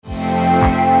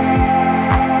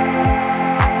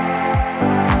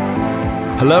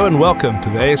Hello and welcome to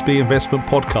the ASB Investment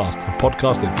Podcast, a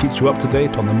podcast that keeps you up to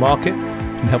date on the market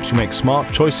and helps you make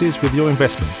smart choices with your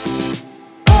investments.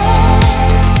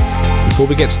 Before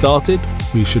we get started,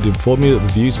 we should inform you that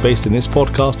the views based in this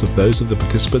podcast are those of the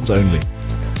participants only.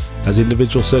 As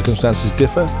individual circumstances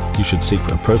differ, you should seek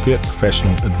appropriate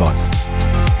professional advice.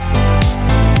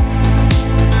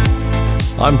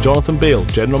 I'm Jonathan Beale,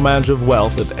 General Manager of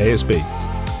Wealth at ASB.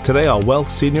 Today, our Wealth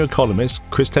Senior Economist,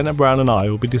 Chris Tennant-Brown, and I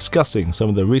will be discussing some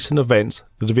of the recent events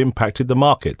that have impacted the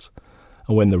markets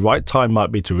and when the right time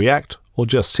might be to react or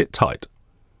just sit tight.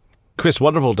 Chris,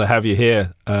 wonderful to have you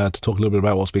here to talk a little bit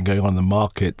about what's been going on in the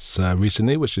markets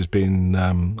recently, which has been,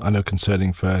 I know,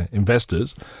 concerning for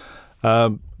investors.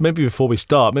 Maybe before we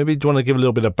start, do you want to give a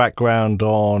little bit of background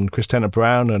on Chris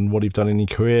Tennant-Brown and what you've done in your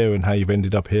career and how you've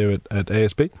ended up here at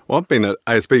ASB? Well, I've been at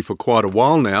ASB for quite a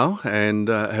while now and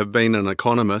have been an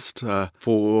economist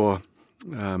for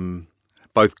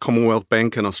both Commonwealth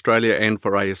Bank in Australia and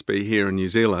for ASB here in New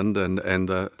Zealand. And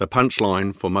the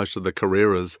punchline for most of the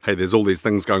career is, hey, there's all these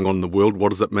things going on in the world. What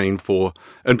does it mean for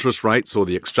interest rates or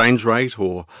the exchange rate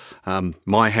or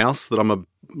my house that I'm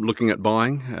looking at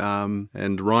buying?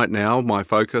 And right now, my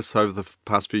focus over the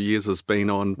past few years has been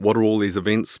on what do all these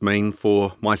events mean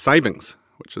for my savings,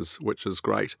 which is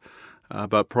great.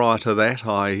 But prior to that,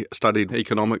 I studied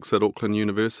economics at Auckland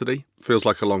University. Feels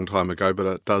like a long time ago, but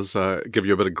it does give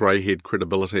you a bit of grey-head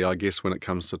credibility, I guess, when it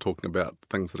comes to talking about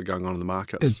things that are going on in the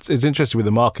markets. It's interesting with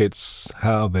the markets,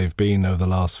 how they've been over the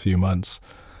last few months.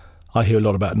 I hear a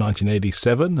lot about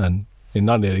 1987, and in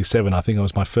 1987, I think I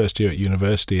was my first year at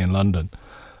university in London.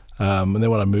 And then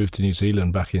when I moved to New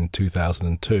Zealand back in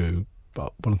 2002,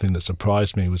 but one thing that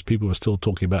surprised me was people were still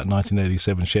talking about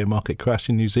 1987 share market crash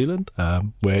in New Zealand,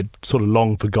 where it's sort of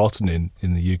long forgotten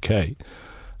in the UK.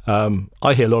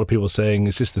 I hear a lot of people saying,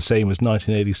 is this the same as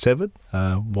 1987,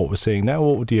 what we're seeing now?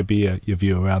 What would be your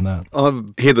view around that? I've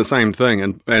heard the same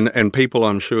thing, and people,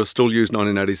 I'm sure, still use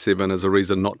 1987 as a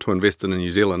reason not to invest in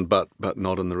New Zealand, but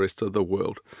not in the rest of the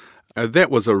world.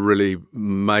 That was a really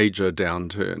major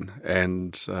downturn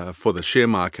and for the share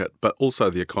market, but also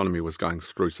the economy was going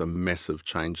through some massive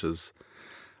changes.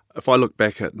 If I look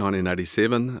back at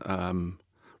 1987,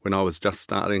 when I was just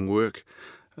starting work,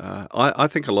 I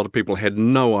think a lot of people had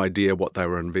no idea what they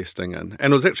were investing in.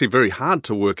 And it was actually very hard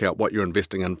to work out what you're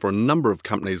investing in for a number of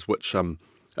companies which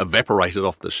evaporated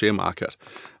off the share market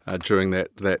during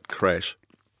that crash.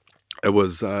 It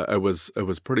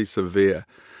was pretty severe.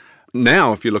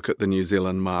 Now, if you look at the New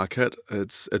Zealand market,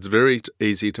 it's very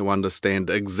easy to understand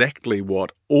exactly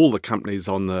what all the companies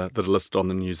that are listed on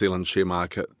the New Zealand share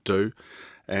market do.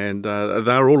 And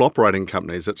they're all operating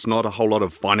companies. It's not a whole lot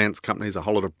of finance companies, a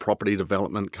whole lot of property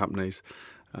development companies.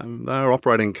 They're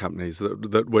operating companies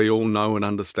that we all know and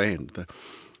understand. The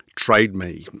Trade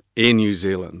Me, Air New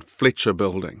Zealand, Fletcher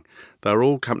Building. They're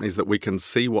all companies that we can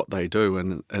see what they do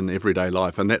in everyday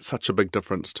life. And that's such a big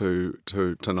difference to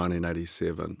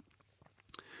 1987.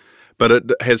 But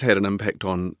it has had an impact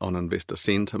on investor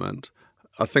sentiment.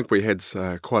 I think we had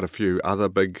quite a few other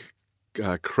big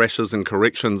crashes and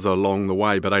corrections along the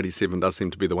way, but 87 does seem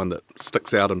to be the one that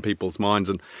sticks out in people's minds.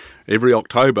 And every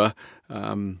October,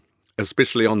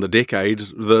 especially on the decade,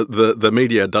 the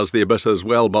media does their bit as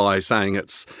well by saying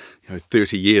it's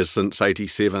 30 years since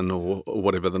 87 or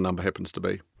whatever the number happens to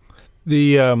be.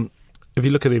 If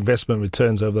you look at investment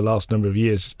returns over the last number of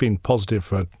years, it's been positive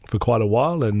for quite a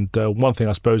while. And one thing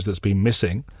I suppose that's been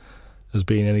missing has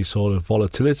been any sort of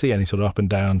volatility, any sort of up and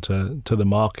down to the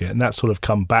market. And that's sort of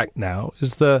come back now.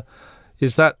 Is that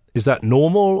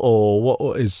normal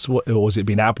or has it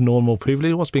been abnormal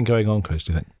previously? What's been going on, Chris,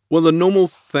 do you think? Well, the normal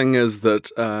thing is that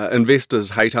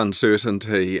investors hate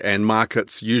uncertainty and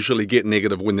markets usually get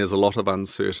negative when there's a lot of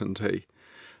uncertainty.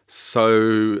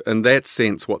 So in that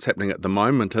sense, what's happening at the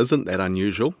moment isn't that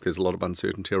unusual. There's a lot of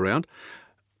uncertainty around.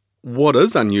 What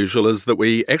is unusual is that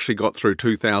we actually got through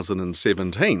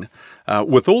 2017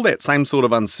 with all that same sort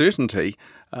of uncertainty,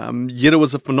 yet it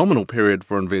was a phenomenal period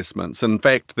for investments. In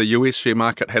fact, the US share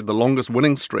market had the longest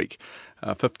winning streak,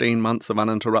 15 months of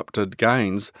uninterrupted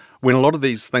gains, when a lot of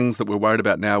these things that we're worried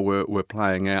about now were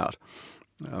playing out.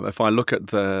 If I look at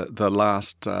the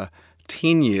last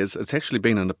 10 years, it's actually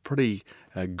been in a pretty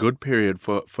good period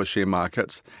for share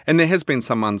markets, and there has been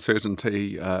some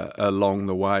uncertainty along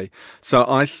the way. So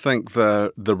I think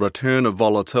the return of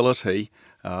volatility,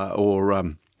 or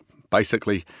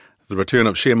basically the return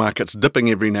of share markets dipping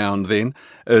every now and then,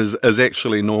 is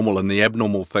actually normal. And the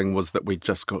abnormal thing was that we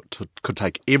just could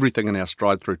take everything in our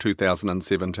stride through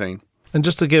 2017. And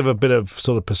just to give a bit of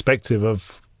sort of perspective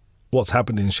of what's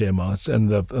happened in share markets and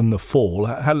the fall,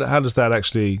 how does that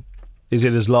actually? Is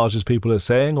it as large as people are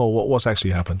saying, or what's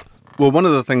actually happened? Well, one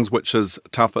of the things which is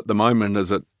tough at the moment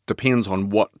is it depends on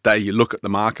what day you look at the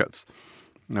markets.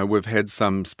 We've had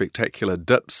some spectacular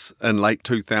dips in late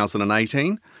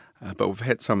 2018, but we've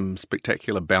had some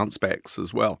spectacular bounce backs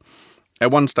as well. At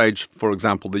one stage, for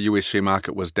example, the US share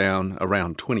market was down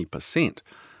around 20%.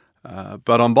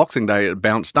 But on Boxing Day, it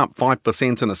bounced up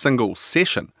 5% in a single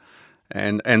session.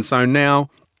 And so now,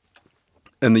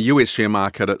 in the US share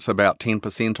market, it's about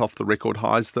 10% off the record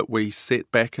highs that we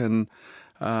set back in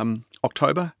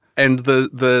October. And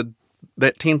that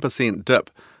 10% dip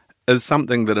is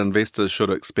something that investors should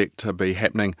expect to be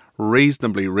happening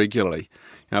reasonably regularly.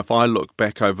 If I look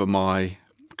back over my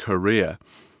career,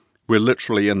 we're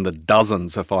literally in the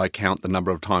dozens if I count the number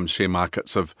of times share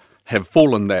markets have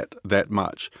fallen that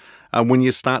much. When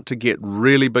you start to get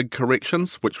really big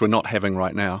corrections, which we're not having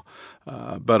right now,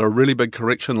 but a really big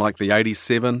correction like the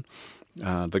 87,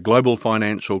 the global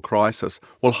financial crisis,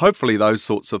 well, hopefully those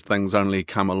sorts of things only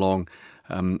come along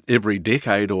every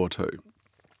decade or two.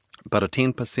 But a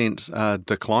 10%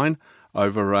 decline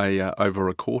over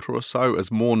a quarter or so is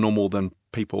more normal than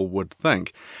people would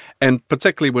think. And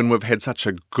particularly when we've had such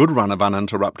a good run of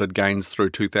uninterrupted gains through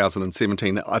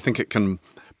 2017, I think it can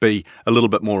be a little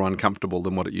bit more uncomfortable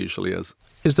than what it usually is.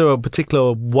 Is there a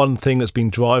particular one thing that's been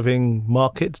driving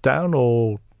markets down,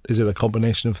 or is it a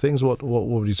combination of things? What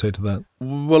would you say to that?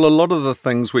 Well, a lot of the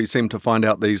things we seem to find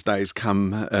out these days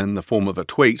come in the form of a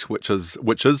tweet, which is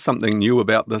something new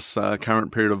about this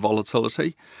current period of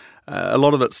volatility. A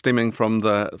lot of it stemming from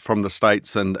the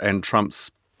States and Trump's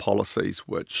policies,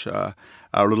 which are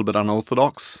a little bit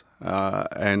unorthodox,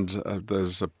 and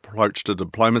his approach to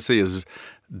diplomacy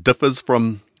differs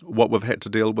from what we've had to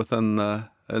deal with in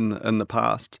the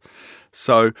past.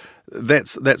 So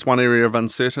that's one area of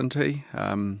uncertainty.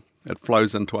 It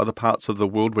flows into other parts of the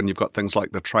world when you've got things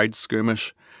like the trade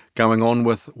skirmish going on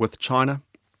with China.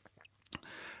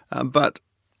 But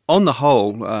on the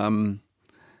whole,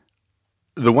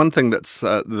 the one thing that's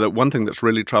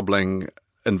really troubling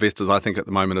investors, I think, at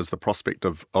the moment is the prospect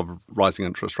of rising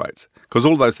interest rates, because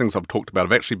all those things I've talked about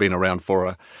have actually been around for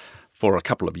a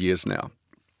couple of years now.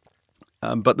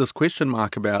 But this question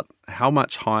mark about how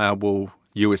much higher will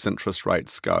US interest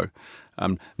rates go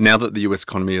now that the US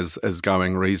economy is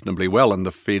going reasonably well and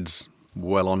the Fed's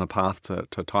well on a path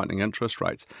to tightening interest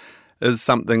rates is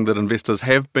something that investors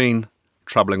have been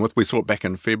troubling with. We saw it back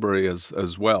in February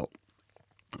as well.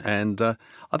 And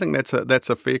I think that's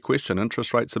a fair question.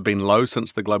 Interest rates have been low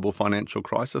since the global financial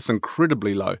crisis,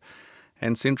 incredibly low.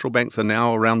 And central banks are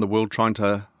now around the world trying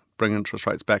to bring interest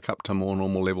rates back up to more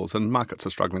normal levels, and markets are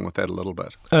struggling with that a little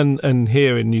bit. And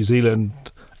here in New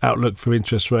Zealand, outlook for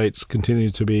interest rates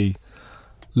continue to be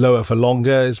lower for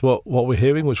longer is what we're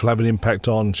hearing, which will have an impact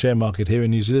on share market here in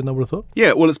New Zealand, I would have thought.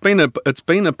 Yeah, well, it's been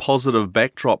a positive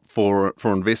backdrop for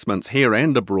investments here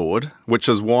and abroad, which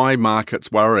is why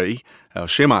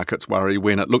share markets worry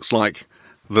when it looks like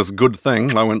this good thing,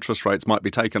 low interest rates, might be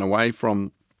taken away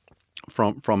from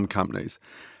companies.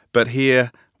 But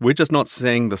here, we're just not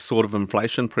seeing the sort of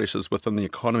inflation pressures within the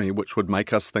economy which would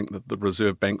make us think that the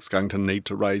Reserve Bank's going to need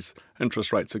to raise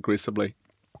interest rates aggressively.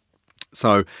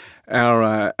 So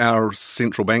our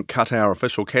central bank cut our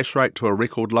official cash rate to a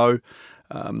record low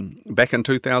back in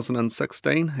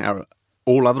 2016.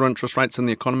 All other interest rates in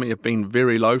the economy have been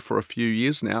very low for a few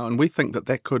years now, and we think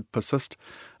that could persist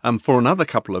for another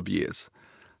couple of years.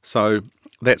 So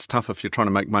that's tough if you're trying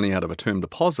to make money out of a term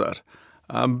deposit.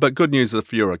 But good news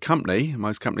if you're a company.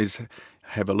 Most companies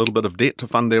have a little bit of debt to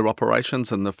fund their operations,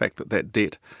 and the fact that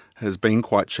debt has been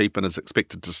quite cheap and is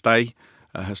expected to stay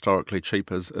historically cheap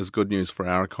is good news for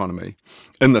our economy.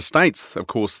 In the States, of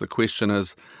course, the question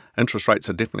is, interest rates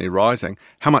are definitely rising.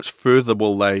 How much further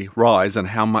will they rise, and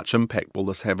how much impact will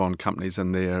this have on companies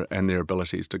and their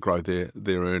abilities to grow their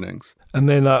earnings? And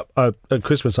then at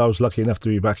Christmas, I was lucky enough to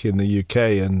be back in the UK,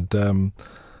 and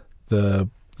the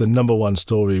number one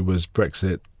story was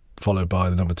Brexit, followed by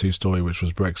the number two story, which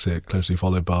was Brexit, closely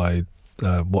followed by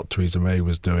what Theresa May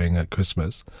was doing at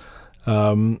Christmas.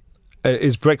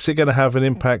 Is Brexit going to have an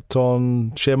impact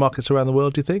on share markets around the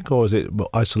world, do you think, or is it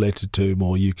isolated to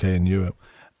more UK and Europe?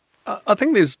 I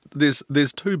think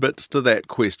there's two bits to that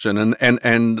question, and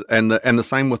the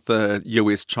same with the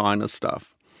US-China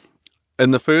stuff.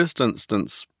 In the first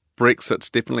instance,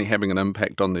 Brexit's definitely having an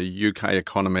impact on the UK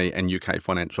economy and UK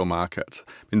financial markets.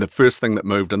 I mean, the first thing that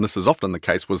moved, and this is often the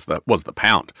case, was the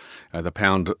pound. The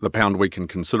pound weakened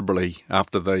considerably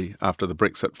after the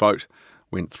Brexit vote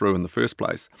went through in the first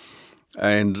place,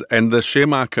 and the share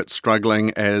market's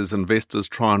struggling as investors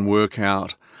try and work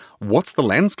out what's the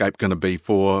landscape going to be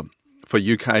for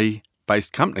UK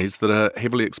US-based companies that are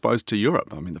heavily exposed to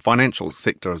Europe. I mean, the financial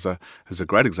sector is a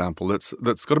great example that's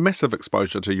got a massive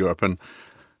exposure to Europe, and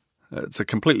it's a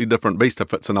completely different beast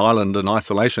if it's an island in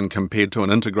isolation compared to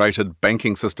an integrated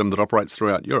banking system that operates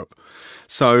throughout Europe.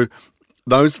 So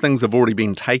those things have already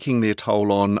been taking their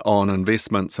toll on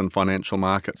investments and financial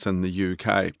markets in the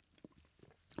UK.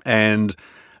 And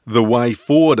the way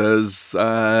forward is,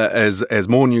 as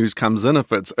more news comes in,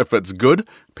 if it's good,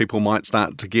 people might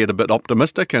start to get a bit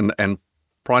optimistic and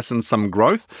price in some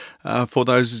growth for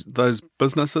those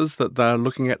businesses that they're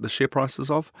looking at the share prices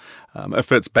of.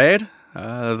 If it's bad,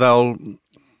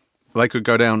 they could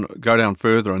go down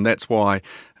further, and that's why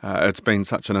it's been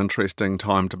such an interesting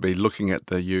time to be looking at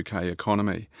the UK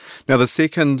economy. Now, the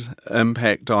second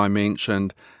impact I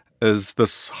mentioned is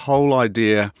this whole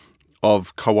idea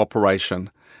of cooperation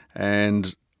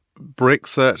and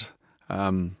Brexit,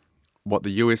 what the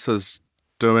US is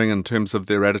doing in terms of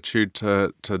their attitude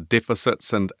to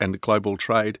deficits and global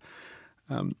trade.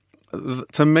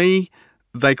 To me,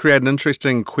 they create an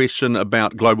interesting question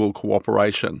about global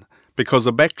cooperation, because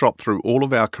a backdrop through all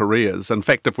of our careers, in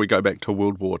fact, if we go back to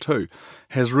World War II,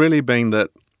 has really been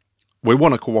that we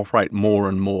want to cooperate more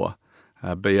and more,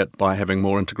 be it by having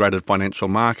more integrated financial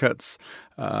markets,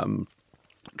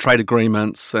 trade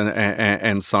agreements,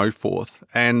 and so forth.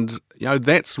 And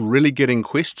that's really getting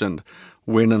questioned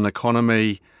when an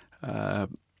economy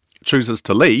chooses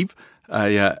to leave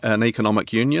an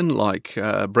economic union like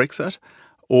Brexit,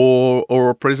 or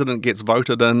a president gets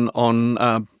voted in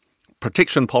on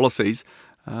protection policies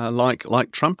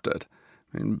like Trump did.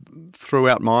 I mean,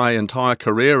 throughout my entire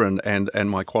career and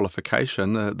my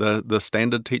qualification, the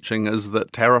standard teaching is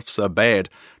that tariffs are bad,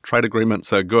 trade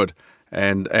agreements are good,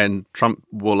 and Trump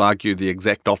will argue the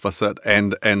exact opposite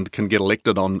and can get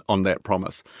elected on that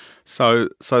promise. So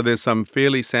there's some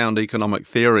fairly sound economic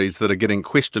theories that are getting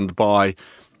questioned by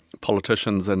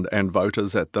politicians and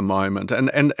voters at the moment,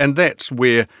 and that's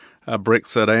where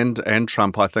Brexit and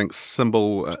Trump, I think,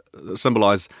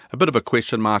 symbolise a bit of a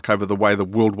question mark over the way the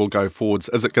world will go forwards.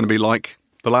 Is it going to be like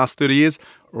the last 30 years,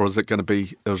 or is it going to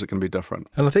be different?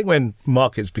 And I think when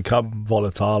markets become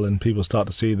volatile and people start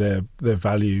to see their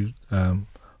value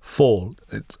fall,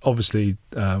 it's obviously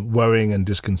worrying and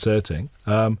disconcerting.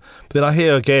 But then I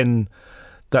hear again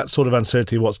that sort of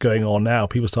uncertainty of what's going on now.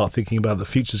 People start thinking about the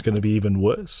future's going to be even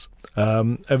worse.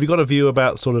 Have you got a view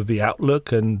about sort of the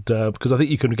outlook? And because I think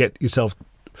you can get yourself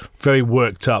very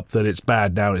worked up that it's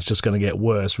bad now and it's just going to get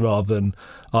worse, rather than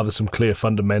are there some clear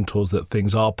fundamentals that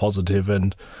things are positive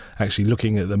and actually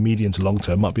looking at the medium to long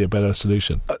term might be a better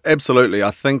solution? Absolutely.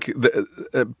 I think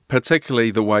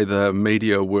particularly the way the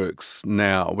media works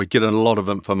now, we get a lot of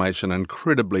information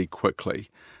incredibly quickly.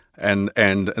 And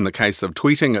in the case of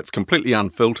tweeting, it's completely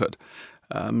unfiltered.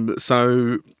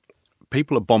 So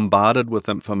people are bombarded with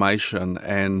information,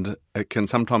 and it can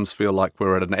sometimes feel like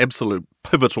we're at an absolute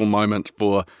pivotal moment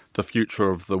for the future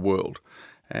of the world.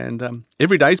 And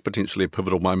every day is potentially a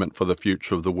pivotal moment for the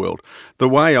future of the world. The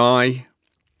way I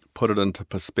put it into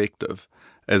perspective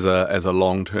as a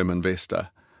long-term investor,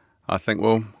 I think,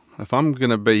 well, if I'm going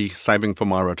to be saving for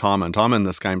my retirement, I'm in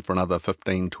this game for another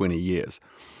 15, 20 years.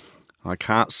 I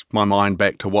cast my mind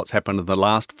back to what's happened in the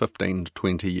last 15 to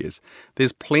 20 years.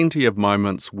 There's plenty of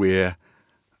moments where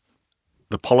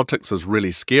the politics is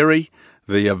really scary,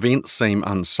 the events seem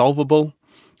unsolvable,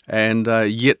 and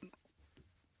yet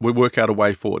we work out a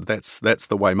way forward. That's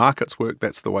the way markets work.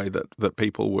 That's the way that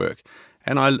people work.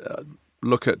 And I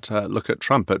look at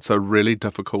Trump. It's a really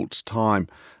difficult time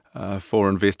for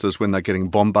investors when they're getting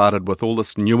bombarded with all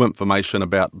this new information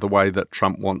about the way that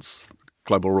Trump wants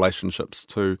global relationships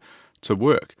to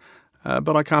work.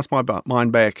 But I cast my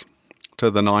mind back to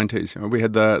the 90s. We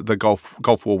had the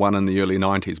Gulf War I in the early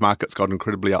 90s. Markets got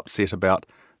incredibly upset about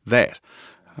that.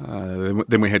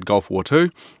 Then we had Gulf War II.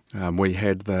 We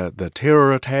had the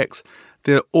terror attacks.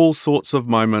 There are all sorts of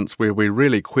moments where we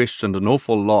really questioned an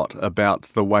awful lot about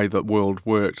the way that world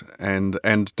worked and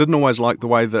didn't always like the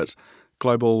way that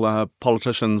global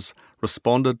politicians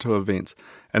responded to events.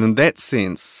 And in that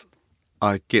sense,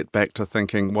 I get back to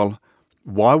thinking, well,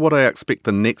 why would I expect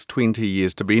the next 20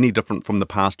 years to be any different from the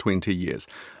past 20 years?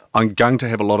 I'm going to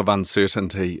have a lot of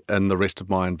uncertainty in the rest of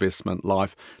my investment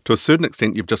life. To a certain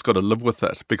extent, you've just got to live with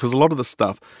it, because a lot of the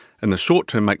stuff in the short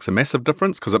term makes a massive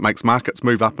difference because it makes markets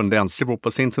move up and down several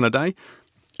percent in a day.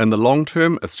 In the long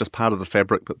term, it's just part of the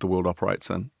fabric that the world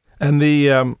operates in. And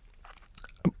I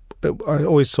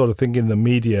always sort of think in the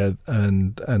media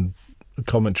and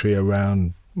commentary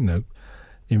around,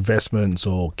 investments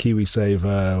or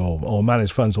KiwiSaver or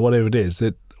managed funds or whatever it is,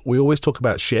 that we always talk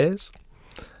about shares.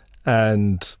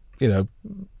 And,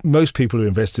 most people who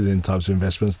invested in types of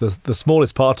investments, the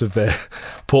smallest part of their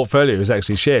portfolio is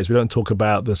actually shares. We don't talk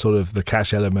about the sort of the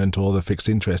cash element or the fixed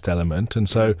interest element. And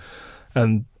so,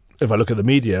 and if I look at the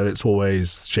media, it's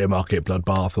always share market,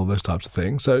 bloodbath, all those types of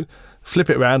things. So flip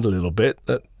it around a little bit.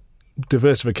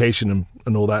 Diversification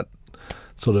and all that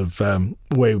sort of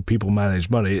way people manage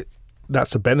money,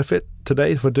 that's a benefit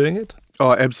today for doing it?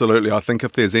 Oh, absolutely. I think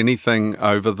if there's anything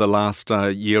over the last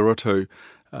year or two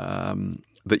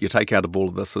that you take out of all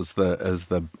of this is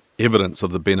the evidence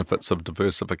of the benefits of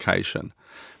diversification.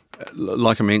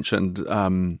 Like I mentioned,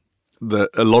 a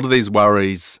lot of these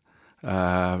worries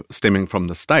stemming from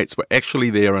the States were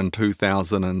actually there in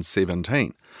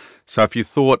 2017. So if you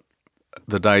thought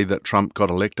the day that Trump got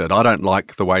elected, I don't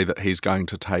like the way that he's going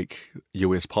to take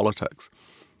US politics,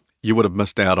 you would have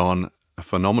missed out on a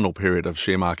phenomenal period of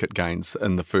share market gains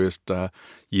in the first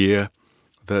year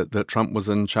that Trump was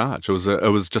in charge.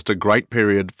 It was just a great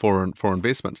period for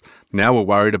investments. Now we're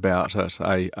worried about it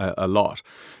a lot.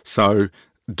 So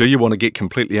do you want to get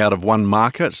completely out of one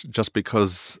market just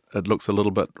because it looks a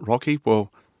little bit rocky?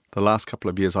 Well, the last couple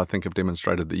of years I think have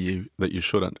demonstrated that you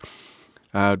shouldn't.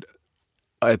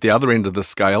 At the other end of the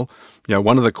scale,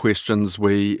 one of the questions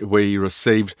we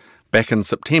received back in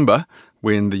September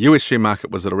when the US share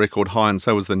market was at a record high and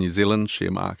so was the New Zealand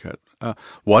share market.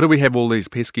 Why do we have all these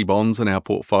pesky bonds in our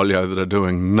portfolio that are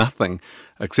doing nothing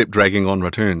except dragging on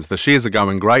returns? The shares are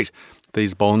going great.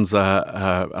 These bonds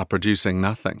are producing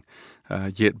nothing.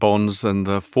 Yet bonds in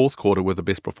the fourth quarter were the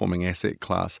best performing asset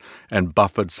class and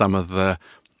buffered some of the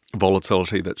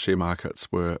volatility that share markets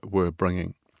were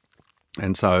bringing.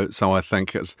 And so I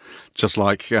think it's just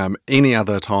like any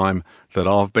other time that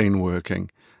I've been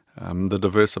working, the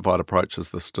diversified approach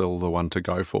is still the one to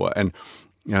go for. And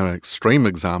an extreme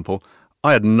example,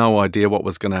 I had no idea what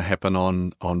was going to happen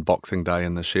on Boxing Day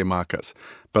in the share markets,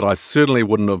 but I certainly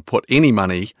wouldn't have put any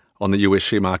money on the US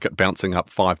share market bouncing up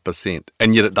 5%,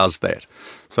 and yet it does that.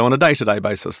 So on a day-to-day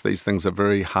basis, these things are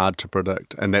very hard to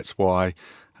predict, and that's why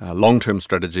long-term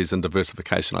strategies and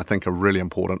diversification, I think, are really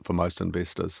important for most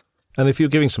investors. And if you're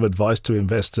giving some advice to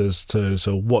investors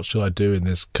so what should I do in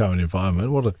this current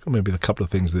environment, what are maybe the couple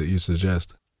of things that you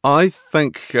suggest? I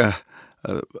think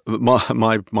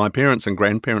my parents' and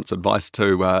grandparents' advice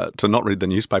to not read the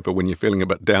newspaper when you're feeling a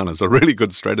bit down is a really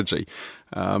good strategy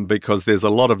because there's a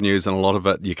lot of news and a lot of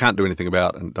it you can't do anything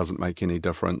about and it doesn't make any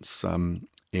difference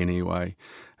anyway.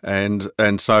 And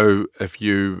so if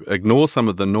you ignore some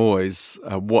of the noise,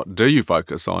 what do you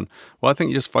focus on? Well, I think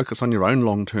you just focus on your own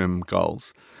long-term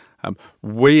goals.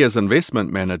 We as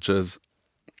investment managers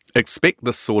expect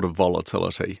this sort of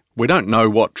volatility. We don't know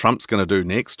what Trump's going to do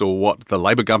next or what the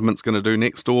Labour government's going to do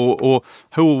next or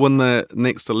who will win the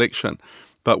next election.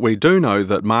 But we do know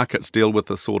that markets deal with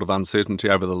this sort of uncertainty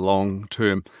over the long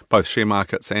term, both share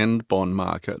markets and bond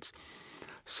markets.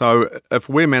 So if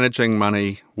we're managing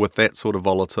money with that sort of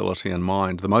volatility in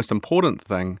mind, the most important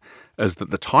thing is that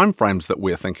the timeframes that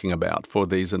we're thinking about for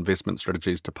these investment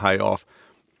strategies to pay off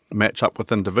match up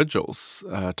with individuals'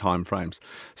 timeframes.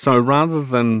 So rather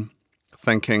than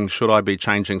thinking, should I be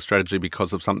changing strategy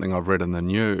because of something I've read in the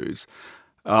news,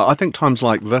 I think times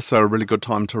like this are a really good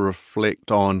time to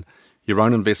reflect on your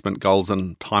own investment goals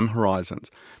and time horizons.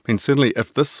 I mean, certainly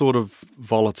if this sort of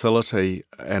volatility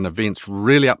and events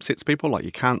really upsets people, like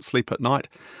you can't sleep at night,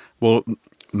 well,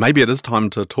 maybe it is time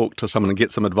to talk to someone and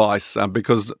get some advice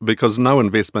because no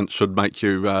investment should make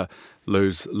you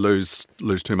lose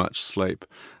too much sleep.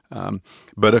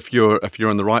 But if you're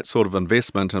in the right sort of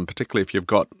investment, and particularly if you've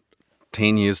got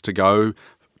 10 years to go,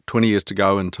 20 years to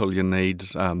go until you need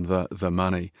the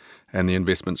money and the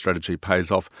investment strategy pays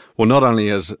off, well, not only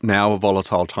is now a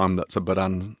volatile time that's a bit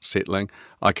unsettling,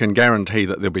 I can guarantee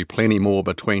that there'll be plenty more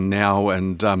between now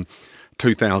and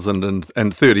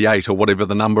 2038 or whatever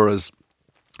the number is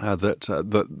that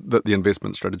the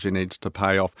investment strategy needs to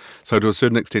pay off. So to a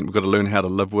certain extent, we've got to learn how to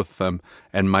live with them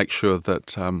and make sure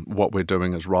that what we're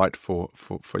doing is right for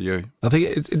you. I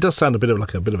think it does sound a bit of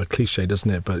a cliche, doesn't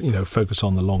it? But focus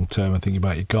on the long term and think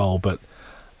about your goal. But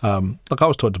like I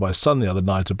was talking to my son the other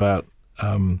night about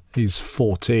he's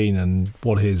 14 and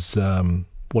what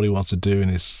he wants to do in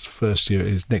his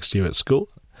next year at school.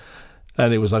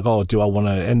 And it was like, do I want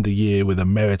to end the year with a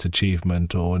merit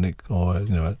achievement or an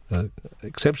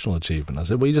exceptional achievement? I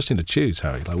said, well, you just need to choose,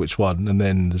 Harry, like which one. And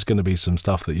then there's going to be some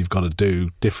stuff that you've got to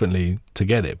do differently to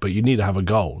get it. But you need to have a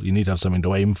goal. You need to have something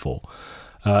to aim for.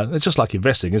 It's just like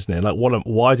investing, isn't it? Like,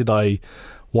 why did I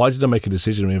make a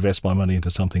decision to invest my money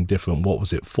into something different? What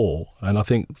was it for? And I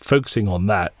think focusing on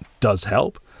that does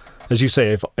help. As you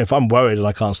say, if I'm worried and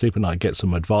I can't sleep at night, get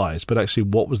some advice. But actually,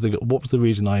 what was the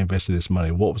reason I invested this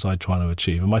money? What was I trying to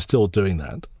achieve? Am I still doing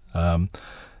that?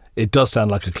 It does sound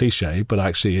like a cliche, but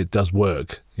actually it does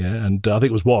work. Yeah, and I think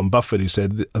it was Warren Buffett who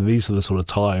said these are the sort of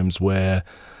times where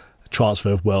transfer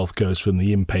of wealth goes from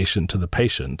the impatient to the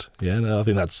patient. Yeah, and I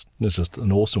think that's just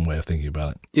an awesome way of thinking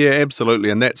about it. Yeah, absolutely,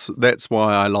 and that's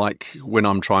why I like when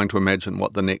I'm trying to imagine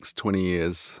what the next 20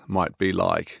 years might be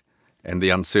like and the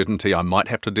uncertainty I might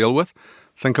have to deal with.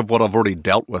 Think of what I've already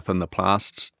dealt with in the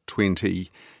past 20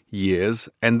 years,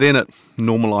 and then it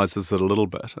normalises it a little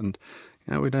bit. And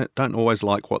we don't always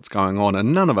like what's going on,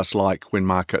 and none of us like when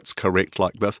markets correct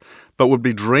like this, but would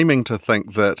be dreaming to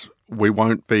think that we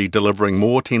won't be delivering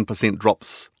more 10%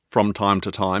 drops from time to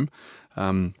time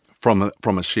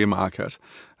from a share market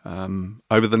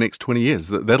over the next 20 years.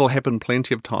 That'll happen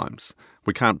plenty of times.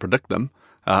 We can't predict them.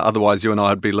 Otherwise, you and I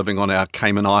would be living on our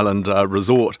Cayman Island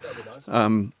resort.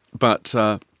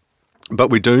 But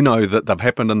we do know that they've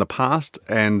happened in the past,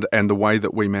 and the way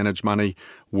that we manage money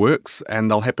works,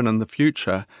 and they'll happen in the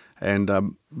future.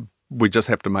 And we just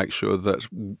have to make sure that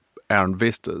our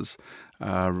investors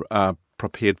are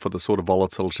prepared for the sort of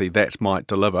volatility that might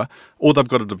deliver, or they've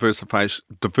got a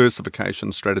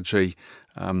diversification strategy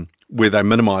where they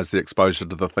minimise the exposure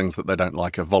to the things that they don't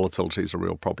like if volatility is a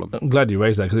real problem. I'm glad you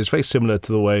raised that, because it's very similar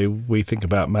to the way we think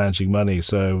about managing money.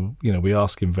 So, we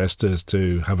ask investors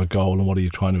to have a goal and what are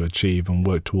you trying to achieve and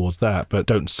work towards that, but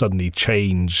don't suddenly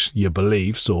change your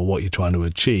beliefs or what you're trying to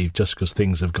achieve just because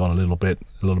things have gone a little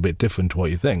bit different to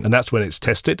what you think. And that's when it's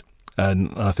tested.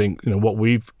 And I think what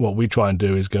we try and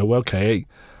do is go, well, okay,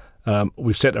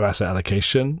 we've set our asset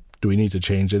allocation. Do we need to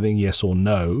change anything? Yes or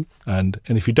no? And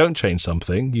if you don't change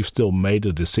something, you've still made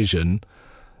a decision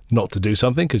not to do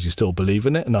something because you still believe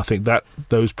in it. And I think that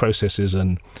those processes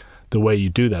and the way you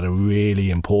do that are really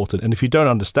important. And if you don't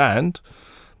understand,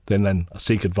 then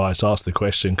seek advice, ask the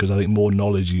question, because I think more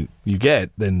knowledge you get,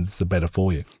 then the better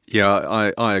for you.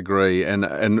 Yeah, I agree.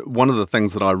 And one of the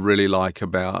things that I really like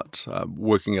about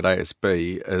working at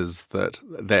ASB is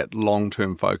that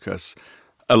long-term focus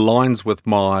aligns with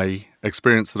my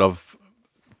experience that I've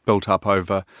built up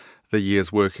over the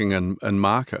years working in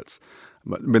markets.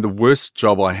 I mean, the worst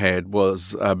job I had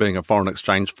was being a foreign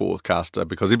exchange forecaster,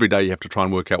 because every day you have to try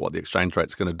and work out what the exchange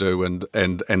rate's going to do and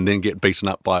then get beaten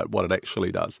up by what it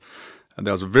actually does. And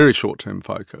that was a very short-term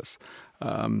focus.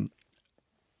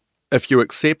 If you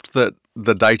accept that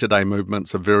the day-to-day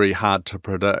movements are very hard to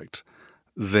predict,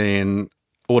 then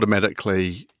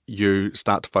automatically you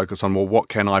start to focus on, well, what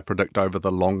can I predict over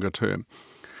the longer term?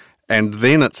 And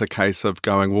then it's a case of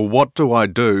going, well, what do I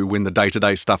do when the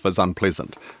day-to-day stuff is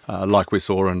unpleasant, like we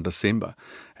saw in December?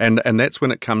 And that's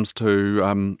when it comes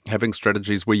to having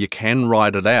strategies where you can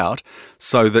ride it out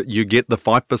so that you get the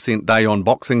 5% day on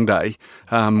Boxing Day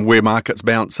where markets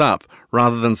bounce up,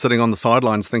 rather than sitting on the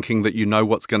sidelines thinking that you know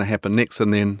what's going to happen next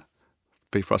and then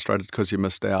be frustrated because you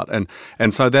missed out.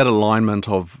 And so that alignment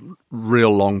of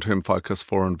real long-term focus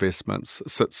for investments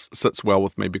sits well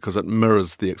with me, because it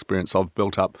mirrors the experience I've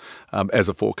built up as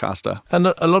a forecaster. And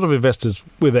a lot of investors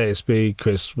with ASB,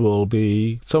 Chris,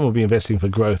 some will be investing for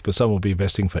growth, but some will be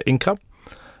investing for income.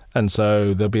 And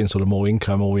so they'll be in sort of more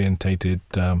income-orientated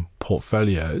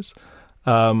portfolios.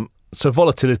 So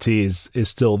volatility is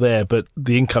still there, but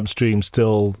the income stream's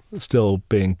still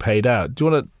being paid out. Do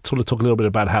you want to sort of talk a little bit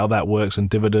about how that works and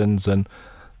dividends, and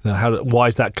why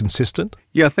is that consistent?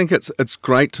 Yeah, I think it's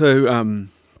great to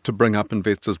bring up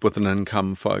investors with an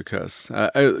income focus.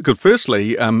 Because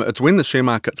firstly, it's when the share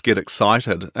markets get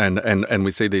excited and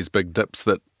we see these big dips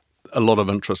that a lot of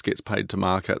interest gets paid to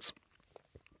markets.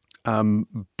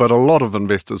 But a lot of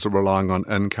investors are relying on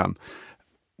income.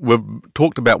 We've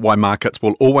talked about why markets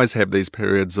will always have these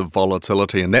periods of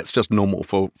volatility, and that's just normal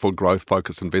for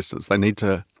growth-focused investors. They need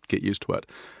to get used to it.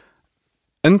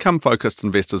 Income-focused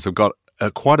investors have got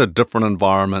quite a different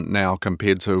environment now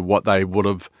compared to what they would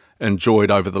have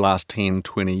enjoyed over the last 10,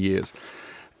 20 years.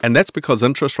 And that's because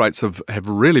interest rates have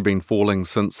really been falling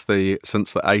since the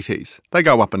 80s. They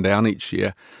go up and down each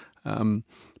year.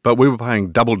 But we were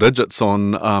paying double digits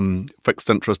on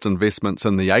fixed interest investments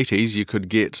in the 80s. You could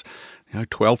get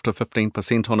 12 to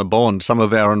 15% on a bond. Some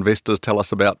of our investors tell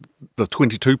us about the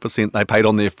 22% they paid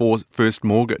on their first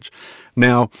mortgage.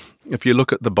 Now, if you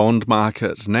look at the bond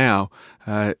market now,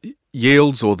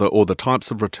 yields or the types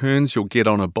of returns you'll get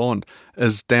on a bond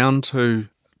is down to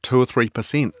 2 or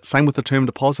 3%. Same with the term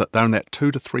deposit. They're in that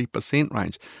 2 to 3%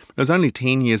 range. It was only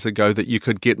 10 years ago that you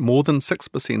could get more than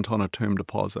 6% on a term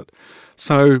deposit.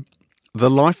 So the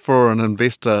life for an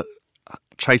investor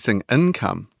chasing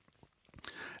income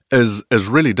is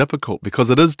really difficult, because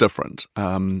it is different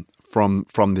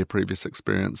from their previous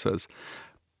experiences.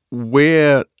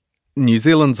 Where New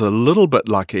Zealand's a little bit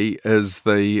lucky is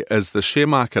the share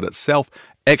market itself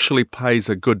actually pays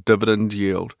a good dividend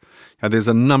yield. Now, there's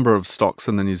a number of stocks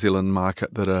in the New Zealand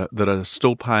market that are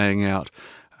still paying out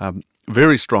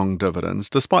very strong dividends,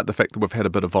 despite the fact that we've had a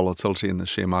bit of volatility in the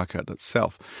share market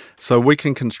itself. So we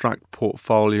can construct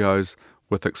portfolios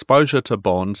with exposure to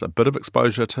bonds, a bit of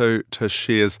exposure to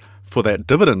shares for that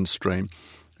dividend stream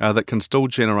that can still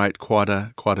generate quite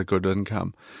a good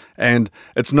income. And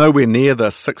it's nowhere near the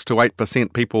 6 to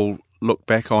 8% people look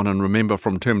back on and remember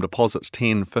from term deposits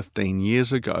 10, 15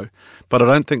 years ago. But I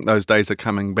don't think those days are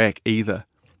coming back either.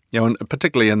 And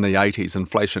particularly in the 80s,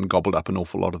 inflation gobbled up an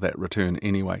awful lot of that return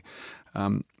anyway.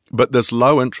 But this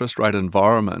low interest rate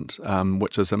environment,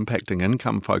 which is impacting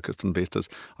income-focused investors,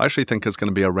 I actually think is going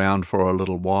to be around for a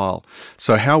little while.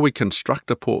 So how we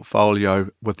construct a portfolio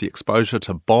with the exposure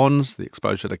to bonds, the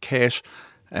exposure to cash,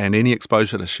 and any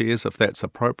exposure to shares if that's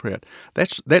appropriate,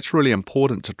 that's really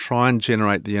important to try and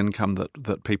generate the income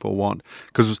that people want,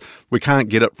 because we can't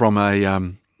get it from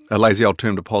a lazy old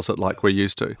term deposit like we're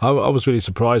used to. I was really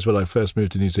surprised when I first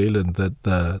moved to New Zealand that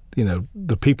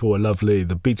the people were lovely,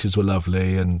 the beaches were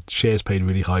lovely, and shares paid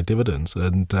really high dividends.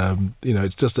 And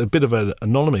it's just a bit of an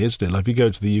anomaly, isn't it? Like if you go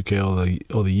to the UK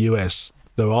or the US,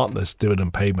 there aren't this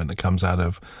dividend payment that comes out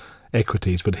of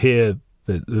equities, but here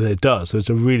there does. So it's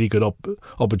a really good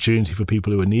opportunity for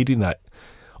people who are needing that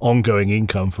ongoing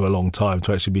income for a long time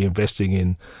to actually be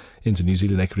investing into New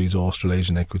Zealand equities or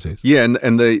Australasian equities. Yeah,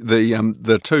 and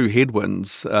the two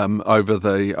headwinds over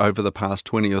the past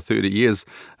 20 or 30 years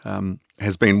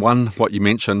has been, one, what you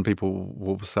mentioned. People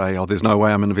will say, "Oh, there's no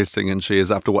way I'm investing in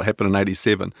shares after what happened in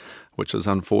 '87," which is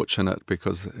unfortunate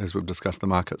because, as we've discussed, the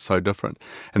market's so different.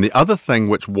 And the other thing,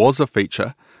 which was a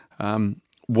feature,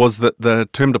 was that the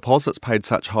term deposits paid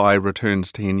such high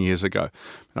returns 10 years ago.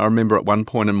 I remember at one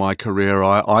point in my career,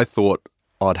 I thought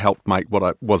I'd helped make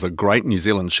what was a great New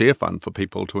Zealand share fund for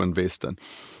people to invest in.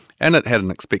 And it had an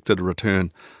expected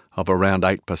return of around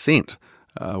 8%,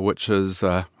 which is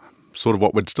sort of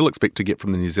what we'd still expect to get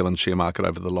from the New Zealand share market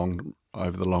over the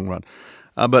long run.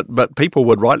 But people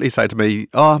would rightly say to me,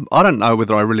 "Oh, I don't know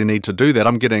whether I really need to do that.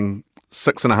 I'm getting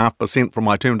 6.5% from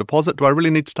my term deposit. Do I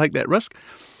really need to take that risk?"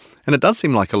 And it does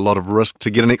seem like a lot of risk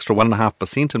to get an extra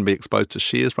 1.5% and be exposed to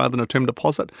shares rather than a term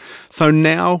deposit. So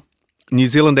now New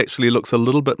Zealand actually looks a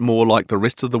little bit more like the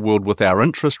rest of the world with our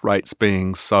interest rates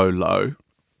being so low.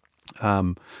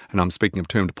 And I'm speaking of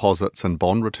term deposits and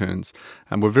bond returns.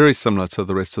 And we're very similar to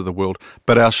the rest of the world.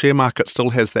 But our share market still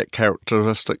has that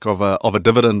characteristic of a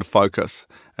dividend focus,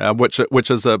 which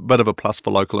is a bit of a plus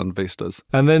for local investors.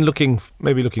 And then looking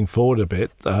forward a bit,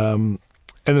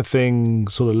 anything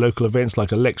sort of local events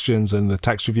like elections and the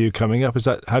tax review coming up,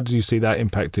 how do you see that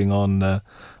impacting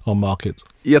on markets?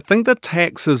 Yeah, I think the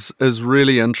tax is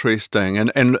really interesting,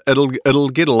 and it'll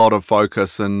get a lot of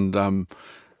focus and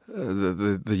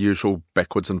the usual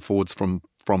backwards and forwards from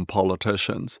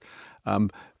politicians.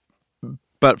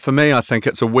 But for me, I think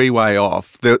it's a wee way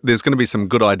off. There's going to be some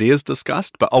good ideas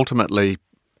discussed, but ultimately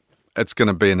it's going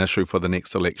to be an issue for the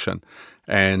next election.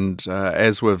 And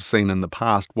as we've seen in the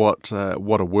past, what a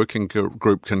working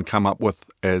group can come up with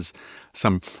as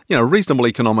some reasonable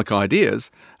economic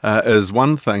ideas is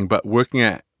one thing, but working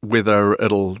at whether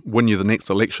it'll win you the next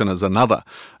election is another.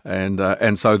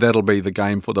 And so that'll be the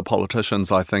game for the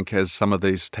politicians, I think, as some of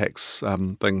these tax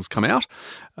things come out.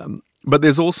 But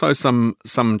there's also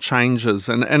some changes,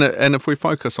 and if we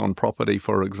focus on property,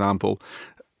 for example,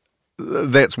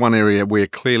 that's one area where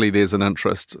clearly there's an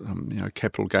interest.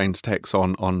 Capital gains tax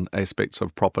on aspects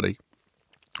of property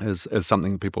is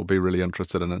something people will be really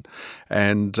interested in.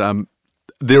 And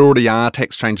there already are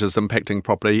tax changes impacting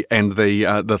property, and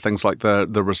the things like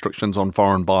the restrictions on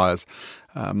foreign buyers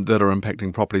that are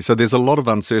impacting property. So there's a lot of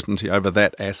uncertainty over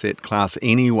that asset class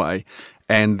anyway.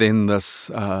 And then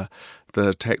the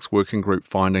tax working group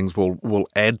findings will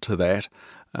add to that.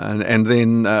 And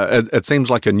then it seems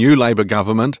like a new Labour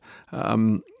government,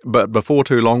 but before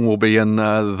too long we'll be in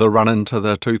the run into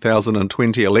the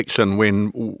 2020 election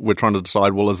when we're trying to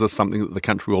decide, well, is this something that the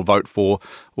country will vote for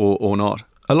or not?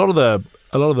 A lot of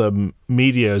the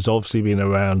media has obviously been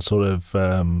around sort of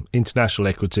international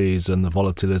equities and the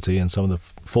volatility and some of the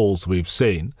falls we've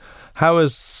seen. How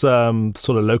is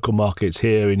sort of local markets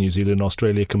here in New Zealand and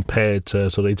Australia compared to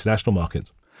sort of international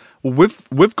markets? Well,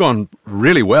 we've gone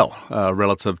really well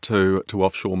relative to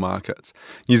offshore markets.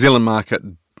 New Zealand market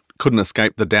couldn't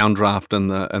escape the downdraft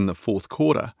in the fourth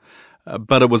quarter,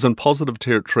 but it was in positive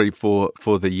territory for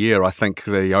the year. I think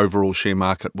the overall share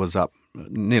market was up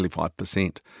nearly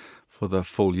 5% for the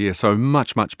full year, so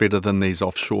much better than these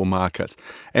offshore markets.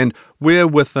 And we're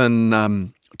within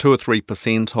 2 or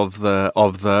 3% of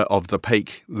the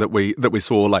peak that we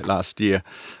saw late last year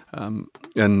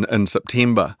in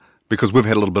September. because we've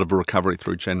had a little bit of a recovery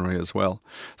through January as well.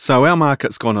 So our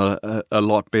market's gone a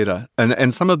lot better.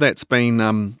 And some of that's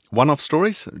been one-off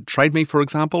stories. Trade Me, for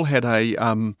example, had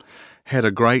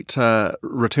a great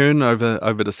return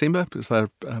over December because their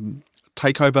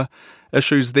takeover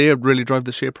issues there really drove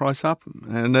the share price up.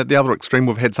 And at the other extreme,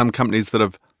 we've had some companies that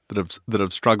have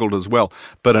struggled as well.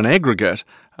 But in aggregate,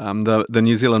 the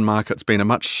New Zealand market's been a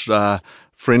much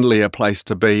friendlier place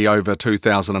to be over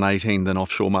 2018 than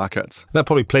offshore markets. That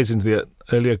probably plays into the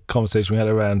earlier conversation we had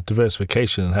around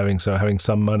diversification and having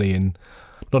some money in,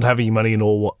 not having money in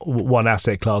all one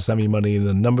asset class, having money in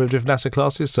a number of different asset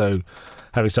classes. So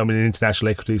having some in international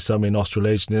equities, some in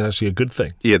Australasian is actually a good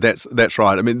thing. Yeah, that's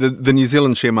right. I mean, the New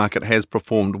Zealand share market has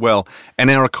performed well, and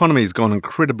our economy's gone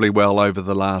incredibly well over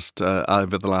the last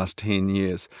 10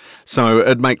 years. So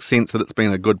it makes sense that it's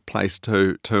been a good place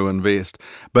to invest.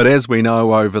 But as we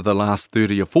know, over the last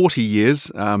 30 or 40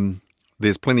 years,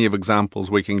 there's plenty of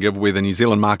examples we can give where the New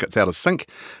Zealand market's out of sync.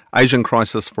 Asian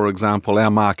crisis, for example,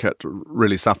 our market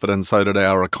really suffered and so did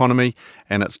our economy.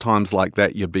 And it's times like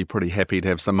that you'd be pretty happy to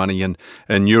have some money in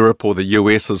Europe or the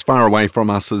US as far away from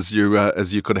us as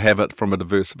you could have it from a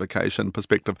diversification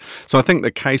perspective. So I think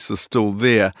the case is still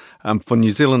there. For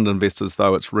New Zealand investors,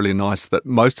 though, it's really nice that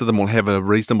most of them will have a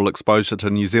reasonable exposure to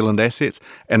New Zealand assets,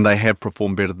 and they have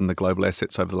performed better than the global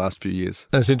assets over the last few years.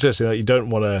 And it's interesting that you don't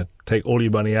want to take all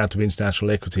your money out of international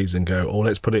equities and go,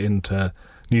 let's put it into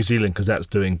New Zealand because that's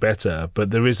doing better.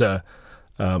 But there is I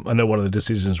know one of the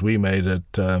decisions we made at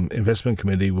investment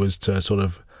committee was to sort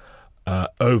of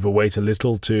overweight a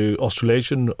little to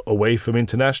Australasian away from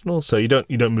international. So you don't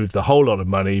move the whole lot of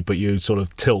money, but you sort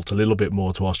of tilt a little bit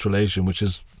more to Australasian, which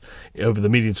is over the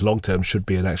medium to long term should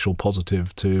be an actual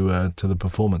positive to the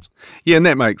performance. Yeah, and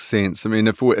that makes sense. I mean,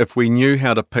 if we knew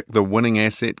how to pick the winning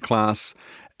asset class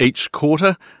each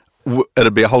quarter,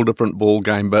 it'd be a whole different ball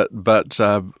game. But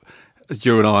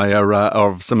you and I are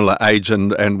of similar age,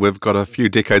 and we've got a few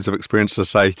decades of experience to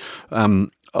say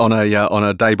on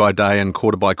a day by day and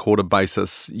quarter by quarter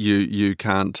basis, you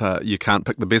can't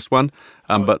pick the best one,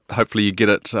 but hopefully you get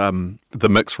it the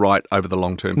mix right over the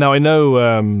long term. Now I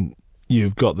know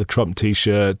you've got the Trump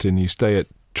T-shirt and you stay at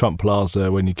Trump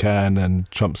Plaza when you can and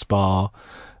Trump Spa.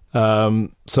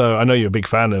 So I know you're a big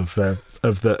fan of the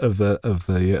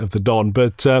Don,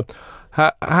 but.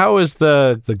 How has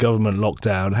the government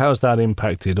lockdown, how has that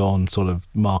impacted on sort of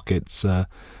markets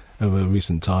over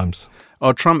recent times?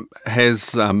 Oh, Trump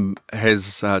has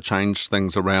changed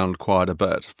things around quite a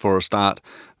bit. For a start,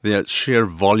 the sheer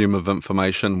volume of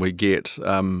information we get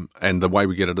and the way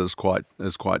we get it is quite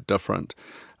different.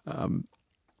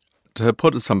 To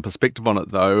put some perspective on it,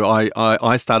 though,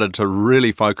 I started to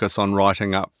really focus on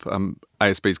writing up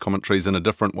ASB's commentaries in a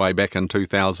different way back in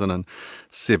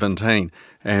 2017.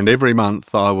 And every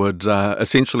month I would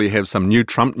essentially have some new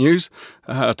Trump news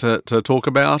to talk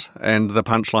about, and the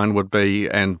punchline would be,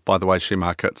 and by the way, share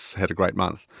markets had a great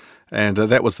month. And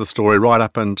that was the story right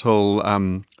up until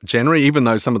January, even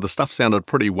though some of the stuff sounded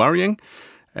pretty worrying.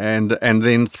 And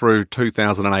then through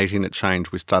 2018 it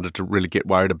changed. We started to really get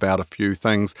worried about a few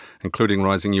things, including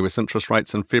rising US interest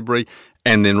rates in February,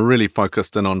 and then really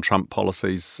focused in on Trump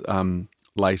policies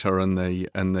later in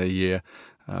the year,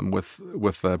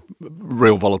 with the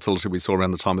real volatility we saw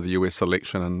around the time of the US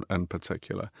election in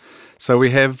particular. So we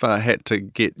have had to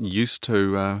get used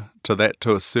to that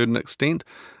to a certain extent.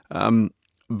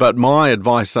 But my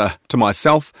advice to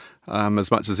myself, as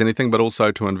much as anything, but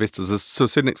also to investors, is to a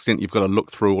certain extent you've got to look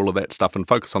through all of that stuff and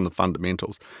focus on the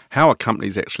fundamentals. How are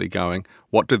companies actually going?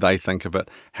 What do they think of it?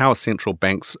 How are central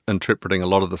banks interpreting a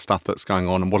lot of the stuff that's going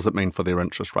on, and what does it mean for their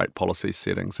interest rate policy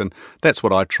settings? And that's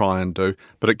what I try and do.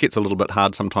 But it gets a little bit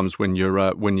hard sometimes when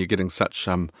you're getting such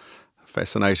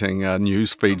fascinating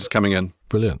news feeds coming in.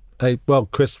 Brilliant. Hey, well,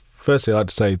 Chris, firstly, I'd like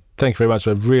to say thank you very much.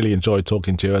 I've really enjoyed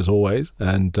talking to you as always,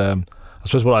 and I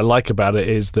suppose what I like about it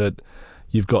is that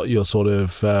you've got your sort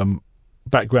of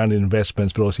background in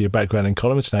investments, but also your background in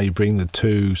economics. Now you bring the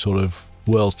two sort of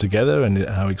worlds together and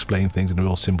how you explain things in a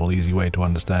real simple, easy way to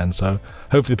understand. So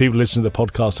hopefully the people listening to the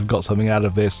podcast have got something out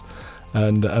of this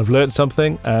and have learned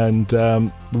something, and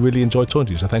really enjoyed talking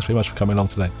to you. So thanks very much for coming along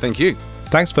today. Thank you.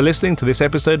 Thanks for listening to this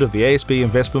episode of the ASB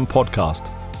Investment Podcast.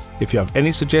 If you have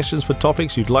any suggestions for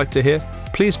topics you'd like to hear,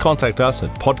 please contact us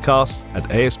at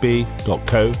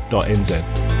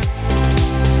podcast@asb.co.nz.